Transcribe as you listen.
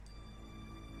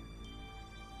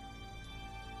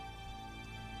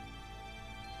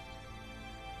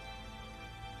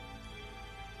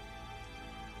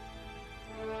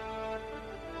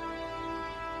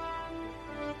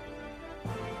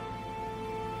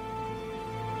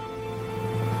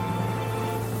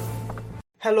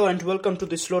Hello and welcome to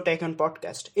the Slow Taken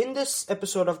podcast. In this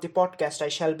episode of the podcast, I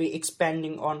shall be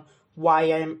expanding on why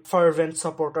I am fervent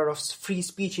supporter of free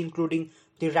speech, including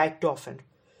the right to offend.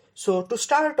 So, to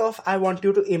start off, I want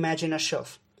you to imagine a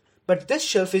shelf. But this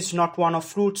shelf is not one of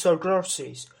fruits or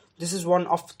groceries. This is one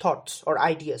of thoughts or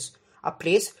ideas. A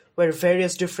place where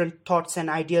various different thoughts and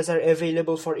ideas are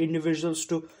available for individuals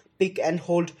to pick and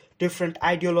hold different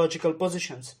ideological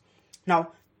positions.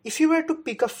 Now, if you were to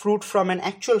pick a fruit from an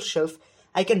actual shelf,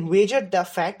 I can wager the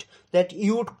fact that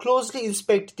you would closely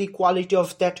inspect the quality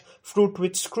of that fruit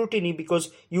with scrutiny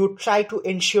because you would try to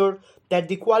ensure that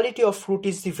the quality of fruit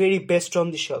is the very best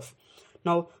on the shelf.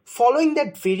 Now, following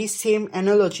that very same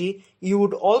analogy, you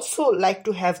would also like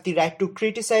to have the right to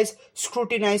criticize,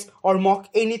 scrutinize, or mock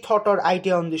any thought or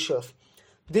idea on the shelf.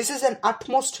 This is an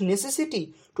utmost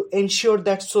necessity to ensure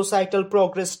that societal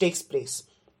progress takes place.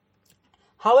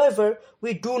 However,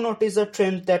 we do notice a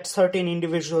trend that certain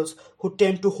individuals who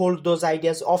tend to hold those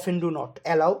ideas often do not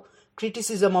allow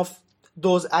criticism of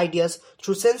those ideas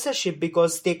through censorship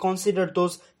because they consider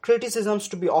those criticisms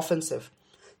to be offensive.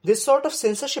 This sort of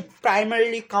censorship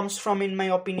primarily comes from, in my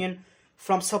opinion,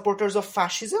 from supporters of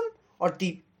fascism or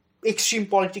the extreme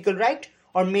political right,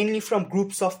 or mainly from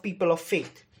groups of people of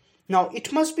faith. Now,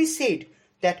 it must be said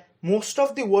that most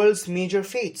of the world's major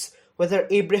faiths, whether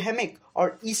Abrahamic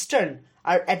or Eastern,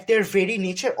 are at their very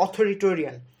nature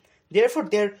authoritarian. Therefore,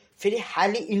 they are very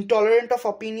highly intolerant of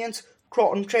opinions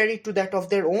contrary to that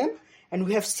of their own, and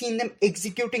we have seen them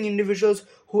executing individuals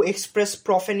who express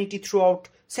profanity throughout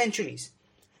centuries.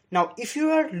 Now, if you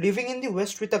are living in the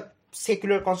West with a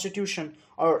secular constitution,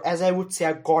 or as I would say,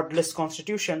 a godless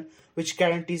constitution, which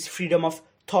guarantees freedom of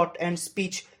thought and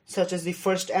speech, such as the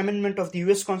First Amendment of the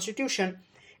US Constitution,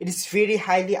 it is very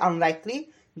highly unlikely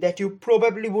that you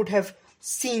probably would have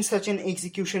seen such an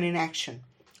execution in action.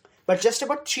 But just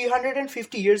about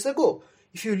 350 years ago,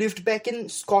 if you lived back in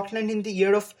Scotland in the year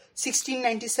of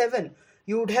 1697,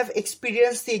 you would have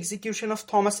experienced the execution of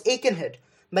Thomas Aikenhead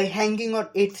by hanging on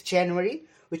 8th January,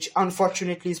 which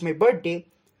unfortunately is my birthday,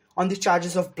 on the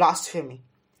charges of blasphemy.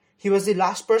 He was the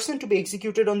last person to be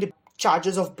executed on the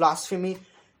charges of blasphemy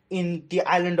in the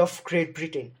island of Great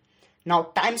Britain.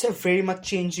 Now, times have very much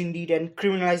changed indeed, and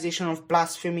criminalization of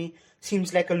blasphemy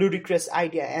seems like a ludicrous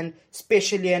idea and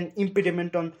especially an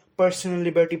impediment on personal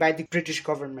liberty by the British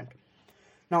government.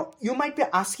 Now, you might be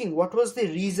asking what was the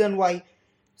reason why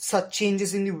such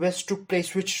changes in the West took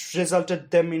place which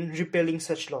resulted them in repealing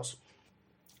such laws.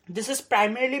 This is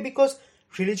primarily because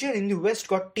religion in the West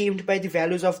got tamed by the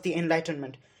values of the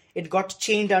Enlightenment. It got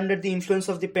chained under the influence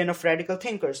of the pen of radical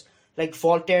thinkers like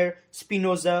Voltaire,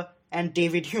 Spinoza, and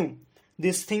David Hume.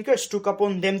 These thinkers took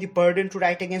upon them the burden to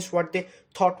write against what they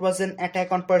thought was an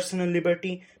attack on personal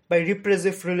liberty by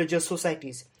repressive religious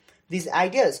societies. These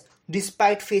ideas,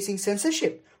 despite facing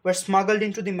censorship, were smuggled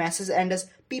into the masses, and as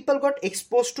people got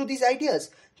exposed to these ideas,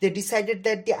 they decided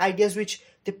that the ideas which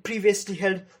they previously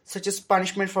held, such as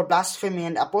punishment for blasphemy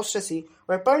and apostasy,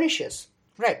 were pernicious.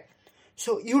 Right.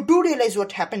 So you do realize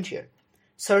what happened here.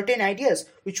 Certain ideas,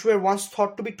 which were once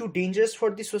thought to be too dangerous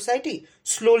for the society,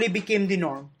 slowly became the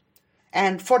norm.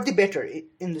 And for the better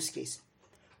in this case.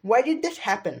 Why did that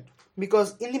happen?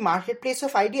 Because in the marketplace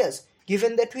of ideas,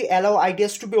 given that we allow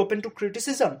ideas to be open to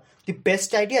criticism, the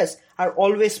best ideas are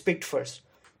always picked first.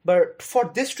 But for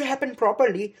this to happen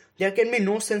properly, there can be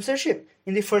no censorship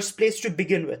in the first place to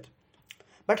begin with.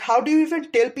 But how do you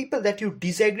even tell people that you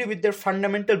disagree with their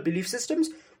fundamental belief systems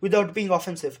without being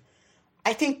offensive?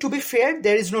 I think, to be fair,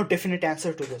 there is no definite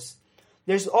answer to this.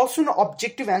 There is also no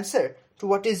objective answer to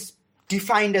what is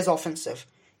defined as offensive.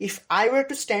 If I were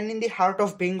to stand in the heart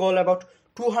of Bengal about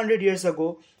 200 years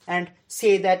ago and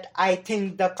say that I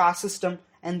think the caste system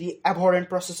and the abhorrent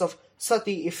process of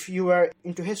sati, if you were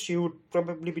into history, you would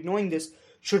probably be knowing this,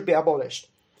 should be abolished,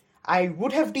 I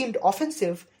would have deemed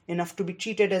offensive enough to be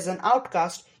treated as an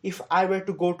outcast if I were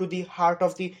to go to the heart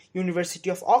of the University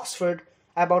of Oxford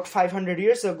about 500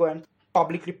 years ago and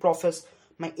publicly profess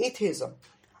my atheism.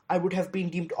 I would have been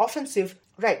deemed offensive,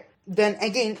 right? Then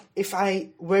again, if I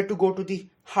were to go to the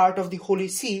heart of the Holy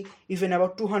See, even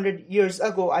about 200 years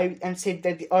ago, and said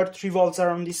that the earth revolves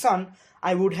around the sun,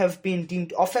 I would have been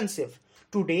deemed offensive.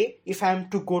 Today, if I am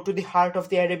to go to the heart of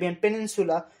the Arabian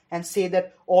Peninsula and say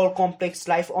that all complex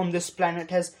life on this planet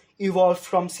has evolved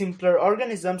from simpler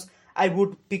organisms, I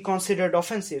would be considered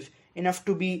offensive enough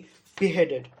to be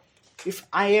beheaded. If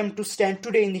I am to stand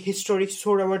today in the historic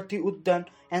Sohrawardi Uddan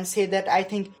and say that I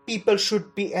think people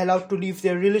should be allowed to leave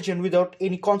their religion without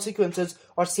any consequences,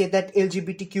 or say that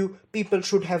LGBTQ people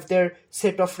should have their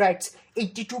set of rights,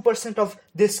 82% of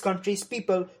this country's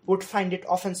people would find it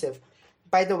offensive.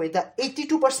 by the way, the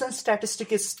 82%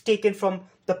 statistic is taken from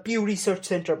the Pew Research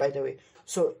Center, by the way.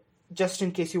 So just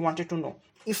in case you wanted to know.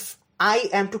 If I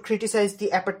am to criticize the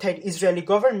apartheid Israeli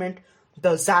government,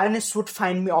 the Zionists would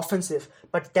find me offensive.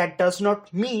 But that does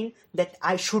not mean that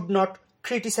I should not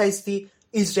criticize the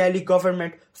Israeli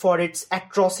government for its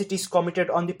atrocities committed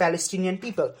on the Palestinian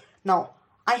people. Now,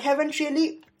 I haven't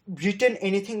really written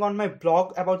anything on my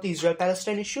blog about the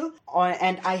Israel-Palestine issue,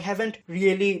 and I haven't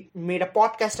really made a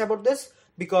podcast about this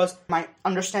because my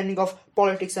understanding of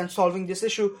politics and solving this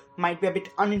issue might be a bit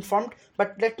uninformed.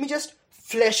 But let me just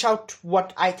flesh out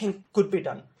what I think could be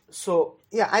done. So,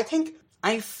 yeah,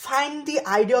 I find the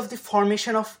idea of the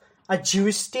formation of a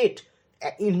Jewish state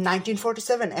in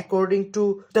 1947, according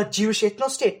to the Jewish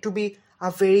ethno-state, to be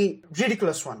a very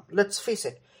ridiculous one. Let's face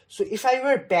it. So if I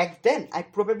were back then, I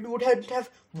probably would have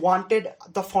wanted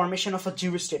the formation of a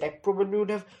Jewish state. I probably would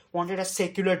have wanted a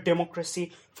secular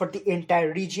democracy for the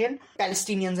entire region.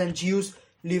 Palestinians and Jews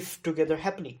live together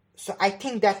happily. So I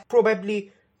think that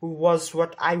probably was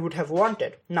what I would have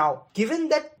wanted. Now, given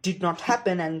that did not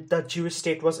happen and the Jewish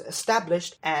state was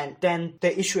established and then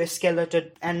the issue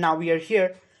escalated and now we are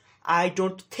here, I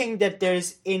don't think that there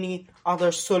is any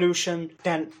other solution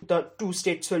than the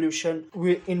two-state solution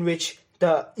in which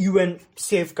the UN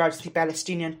safeguards the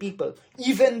Palestinian people.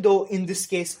 Even though in this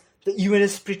case, the UN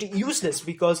is pretty useless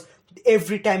because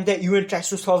every time the UN tries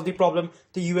to solve the problem,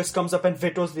 the US comes up and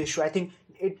vetoes the issue. I think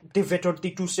they vetoed the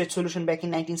two-state solution back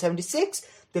in 1976.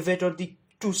 They vetoed the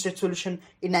two-state solution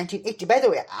in 1980. By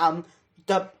the way,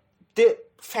 the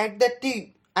fact that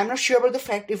I'm not sure about the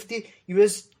fact if the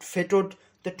US vetoed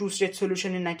the two-state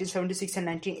solution in 1976 and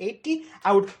 1980.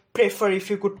 I would prefer if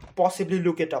you could possibly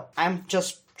look it up. I'm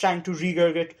just trying to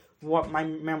regurgitate what my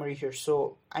memory here,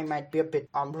 so I might be a bit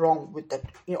wrong with that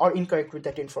or incorrect with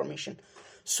that information.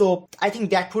 So I think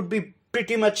that would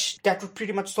pretty much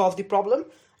solve the problem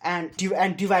and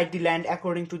divide the land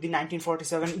according to the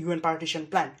 1947 UN partition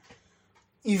plan.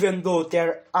 Even though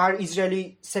there are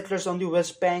Israeli settlers on the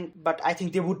West Bank, but I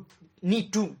think they would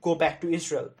need to go back to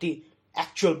Israel, the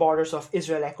actual borders of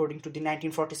Israel according to the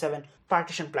 1947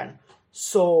 partition plan.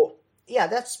 So yeah,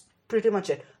 that's pretty much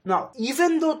it. Now,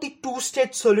 even though the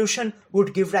two-state solution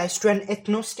would give rise to an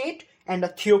ethno-state and a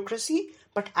theocracy,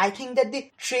 but I think that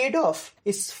the trade-off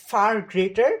is far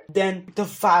greater than the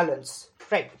violence,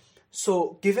 right?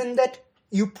 So given that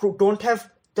you don't have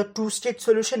the two-state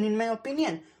solution, in my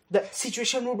opinion, the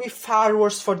situation would be far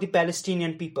worse for the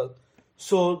Palestinian people.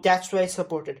 So that's why I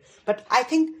support it. But I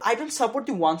think I don't support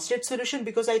the one-state solution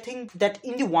because I think that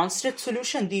in the one-state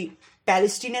solution, the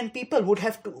Palestinian people would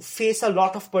have to face a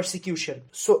lot of persecution.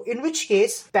 So in which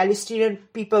case, Palestinian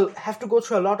people have to go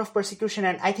through a lot of persecution,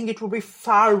 and I think it would be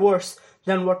far worse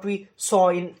than what we saw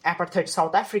in apartheid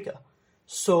South Africa.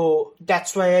 So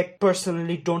that's why I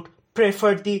personally don't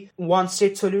prefer the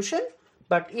one-state solution.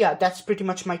 But yeah, that's pretty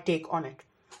much my take on it.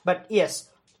 But yes,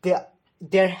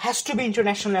 there has to be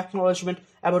international acknowledgement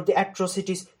about the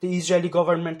atrocities the Israeli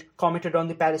government committed on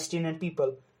the Palestinian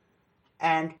people.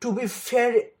 And to be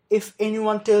fair, if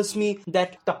anyone tells me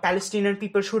that the Palestinian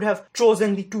people should have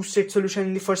chosen the two-state solution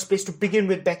in the first place to begin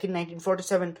with back in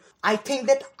 1947, I think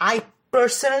that I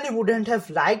personally wouldn't have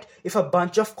liked if a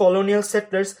bunch of colonial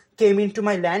settlers came into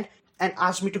my land and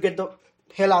asked me to get the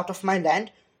hell out of my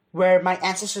land, where my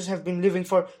ancestors have been living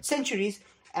for centuries,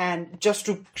 and just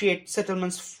to create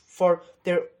settlements for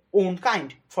their own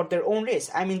kind, for their own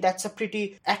race. I mean, that's a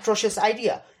pretty atrocious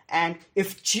idea. And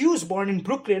if Jews born in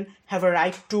Brooklyn have a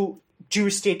right to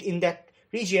Jewish state in that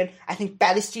region, I think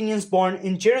Palestinians born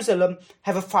in Jerusalem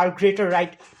have a far greater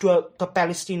right to the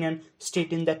Palestinian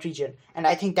state in that region. And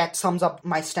I think that sums up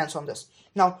my stance on this.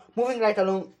 Now, moving right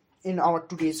along in our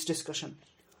today's discussion.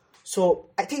 So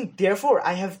I think, therefore,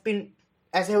 I have been,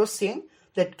 as I was saying,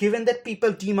 that given that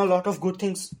people deem a lot of good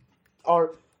things,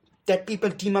 or that people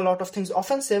deem a lot of things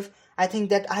offensive, I think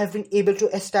that I have been able to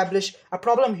establish a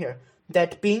problem here.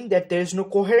 That being that there is no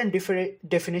coherent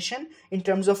definition in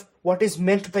terms of what is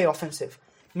meant by offensive.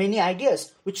 Many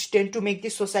ideas which tend to make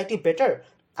this society better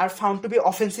are found to be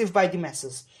offensive by the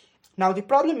masses. Now the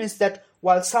problem is that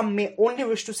while some may only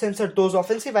wish to censor those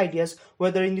offensive ideas,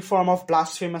 whether in the form of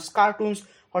blasphemous cartoons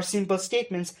or simple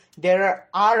statements, there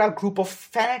are a group of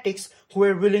fanatics who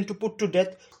are willing to put to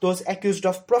death those accused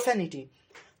of profanity.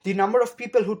 The number of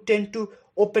people who tend to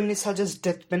openly suggest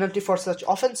death penalty for such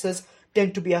offenses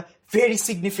tend to be a very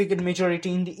significant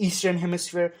majority in the Eastern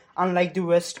Hemisphere, unlike the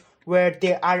West, where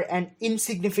they are an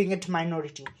insignificant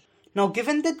minority. Now,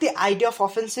 given that the idea of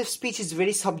offensive speech is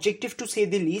very subjective to say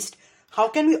the least, how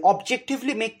can we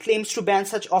objectively make claims to ban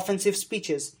such offensive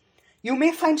speeches? You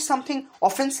may find something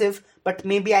offensive, but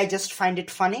maybe I just find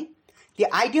it funny.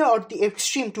 The idea or the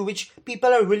extreme to which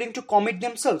people are willing to commit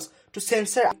themselves to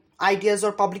censor ideas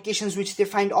or publications which they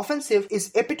find offensive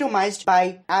is epitomized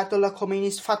by Ayatollah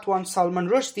Khomeini's fatwa on Salman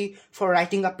Rushdie for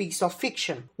writing a piece of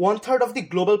fiction. 1/3 of the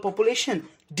global population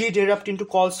did erupt into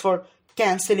calls for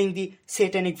cancelling the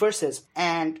satanic verses,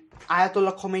 and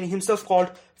Ayatollah Khomeini himself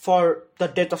called for the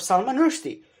death of Salman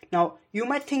Rushdie. Now, you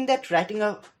might think that writing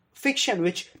a fiction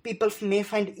which people may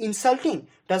find insulting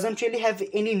doesn't really have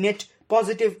any net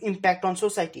positive impact on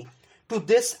society. To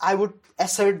this, I would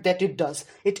assert that it does.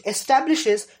 It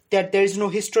establishes that there is no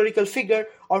historical figure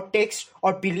or text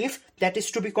or belief that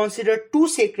is to be considered too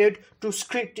sacred to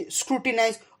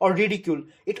scrutinize or ridicule.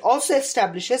 It also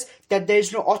establishes that there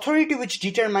is no authority which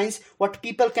determines what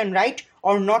people can write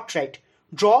or not write,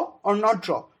 draw or not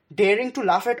draw. Daring to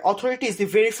laugh at authority is the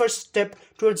very first step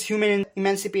towards human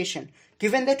emancipation.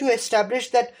 Given that you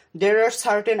establish that there are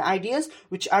certain ideas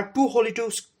which are too holy to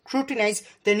scrutinize,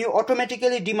 then you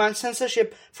automatically demand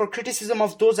censorship for criticism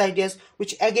of those ideas,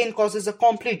 which again causes a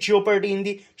complete jeopardy in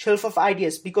the shelf of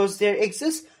ideas, because there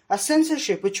exists a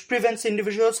censorship which prevents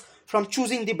individuals from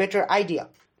choosing the better idea.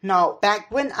 Now, back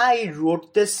when I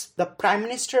wrote this, the Prime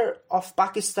Minister of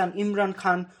Pakistan, Imran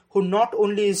Khan, who not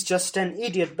only is just an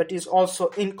idiot but is also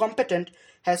incompetent,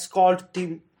 has called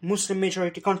the Muslim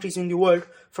majority countries in the world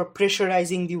for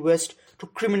pressurizing the West to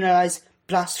criminalize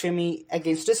blasphemy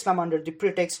against Islam under the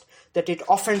pretext that it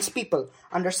offends people.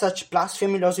 Under such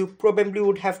blasphemy laws, you probably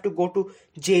would have to go to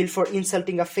jail for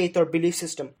insulting a faith or belief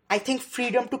system. I think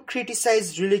freedom to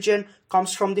criticize religion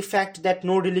comes from the fact that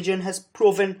no religion has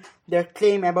proven their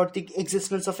claim about the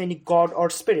existence of any god or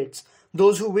spirits.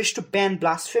 Those who wish to ban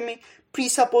blasphemy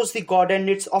presuppose the god and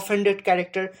its offended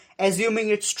character, assuming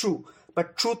it's true.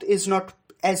 But truth is not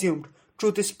assumed.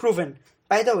 Truth is proven.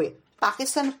 By the way,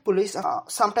 Pakistan police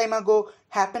some time ago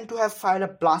happened to have filed a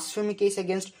blasphemy case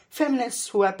against feminists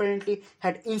who apparently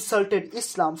had insulted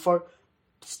Islam for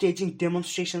staging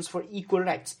demonstrations for equal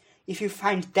rights. If you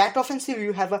find that offensive,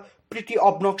 you have a pretty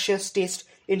obnoxious taste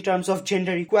in terms of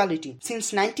gender equality.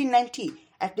 Since 1990,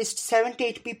 at least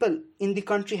 78 people in the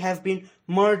country have been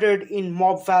murdered in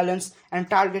mob violence and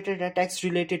targeted attacks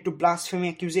related to blasphemy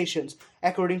accusations,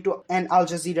 according to an Al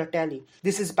Jazeera tally.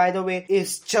 This is, by the way,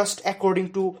 is just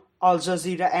according to Al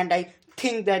Jazeera, and I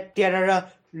think that there are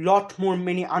a lot more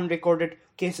many unrecorded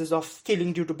cases of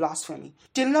killing due to blasphemy.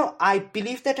 Till now, I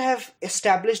believe that I have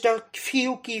established a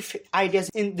few key ideas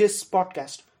in this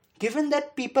podcast. Given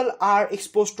that people are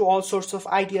exposed to all sorts of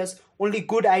ideas, only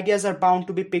good ideas are bound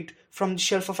to be picked from the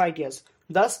shelf of ideas.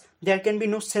 Thus, there can be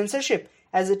no censorship,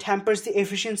 as it hampers the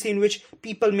efficiency in which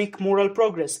people make moral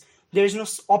progress. There is no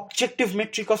objective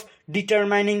metric of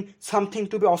determining something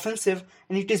to be offensive,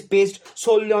 and it is based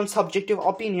solely on subjective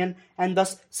opinion, and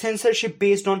thus censorship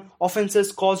based on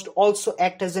offenses caused also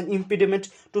act as an impediment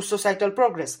to societal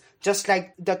progress, just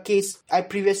like the case I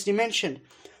previously mentioned.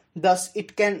 Thus,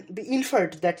 it can be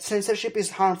inferred that censorship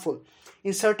is harmful.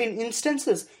 In certain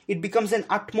instances, it becomes an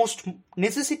utmost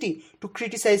necessity to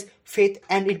criticize faith,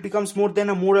 and it becomes more than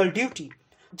a moral duty.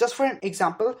 Just for an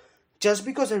example, just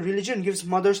because a religion gives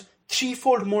mothers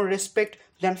threefold more respect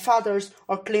than fathers,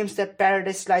 or claims that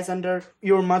paradise lies under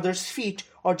your mother's feet,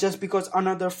 or just because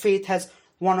another faith has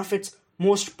one of its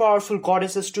most powerful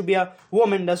goddesses to be a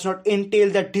woman, does not entail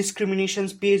that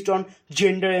discriminations based on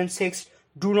gender and sex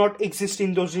do not exist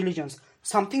in those religions.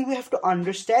 Something we have to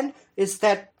understand is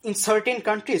that in certain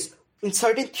countries, in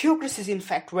certain theocracies in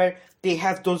fact, where they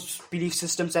have those belief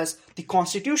systems as the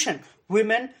constitution,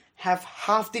 women have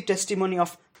half the testimony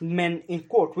of men in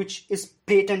court, which is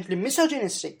blatantly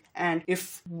misogynistic. And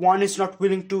if one is not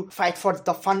willing to fight for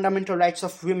the fundamental rights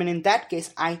of women in that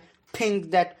case, I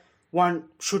think that one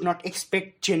should not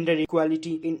expect gender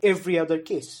equality in every other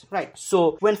case, right?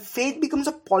 So when faith becomes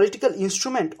a political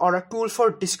instrument or a tool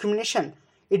for discrimination,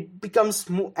 it becomes,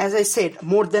 as I said,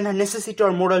 more than a necessity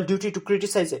or moral duty to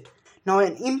criticize it. Now,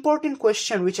 an important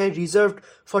question which I reserved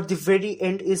for the very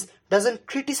end is, doesn't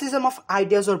criticism of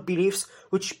ideas or beliefs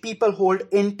which people hold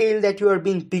entail that you are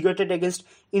being bigoted against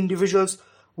individuals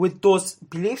with those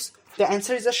beliefs? The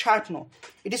answer is a sharp no.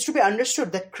 It is to be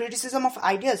understood that criticism of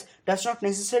ideas does not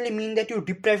necessarily mean that you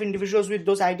deprive individuals with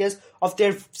those ideas of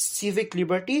their civic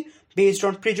liberty based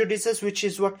on prejudices, which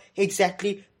is what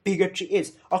exactly bigotry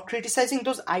is. Or criticizing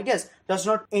those ideas does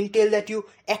not entail that you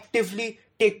actively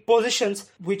take positions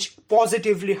which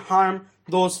positively harm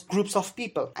those groups of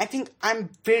people. I think I'm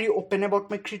very open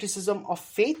about my criticism of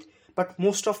faith, but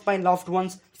most of my loved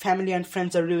ones, family and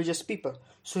friends are religious people.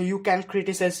 So you can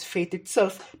criticize faith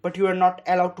itself, but you are not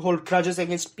allowed to hold grudges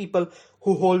against people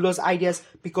who hold those ideas,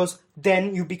 because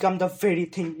then you become the very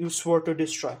thing you swore to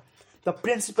destroy. The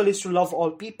principle is to love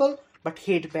all people, but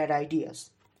hate bad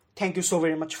ideas. Thank you so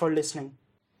very much for listening.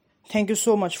 Thank you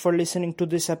so much for listening to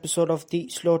this episode of the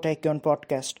Slow Tycoon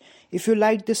podcast. If you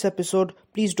liked this episode,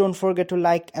 please don't forget to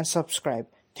like and subscribe.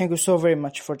 Thank you so very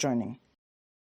much for joining.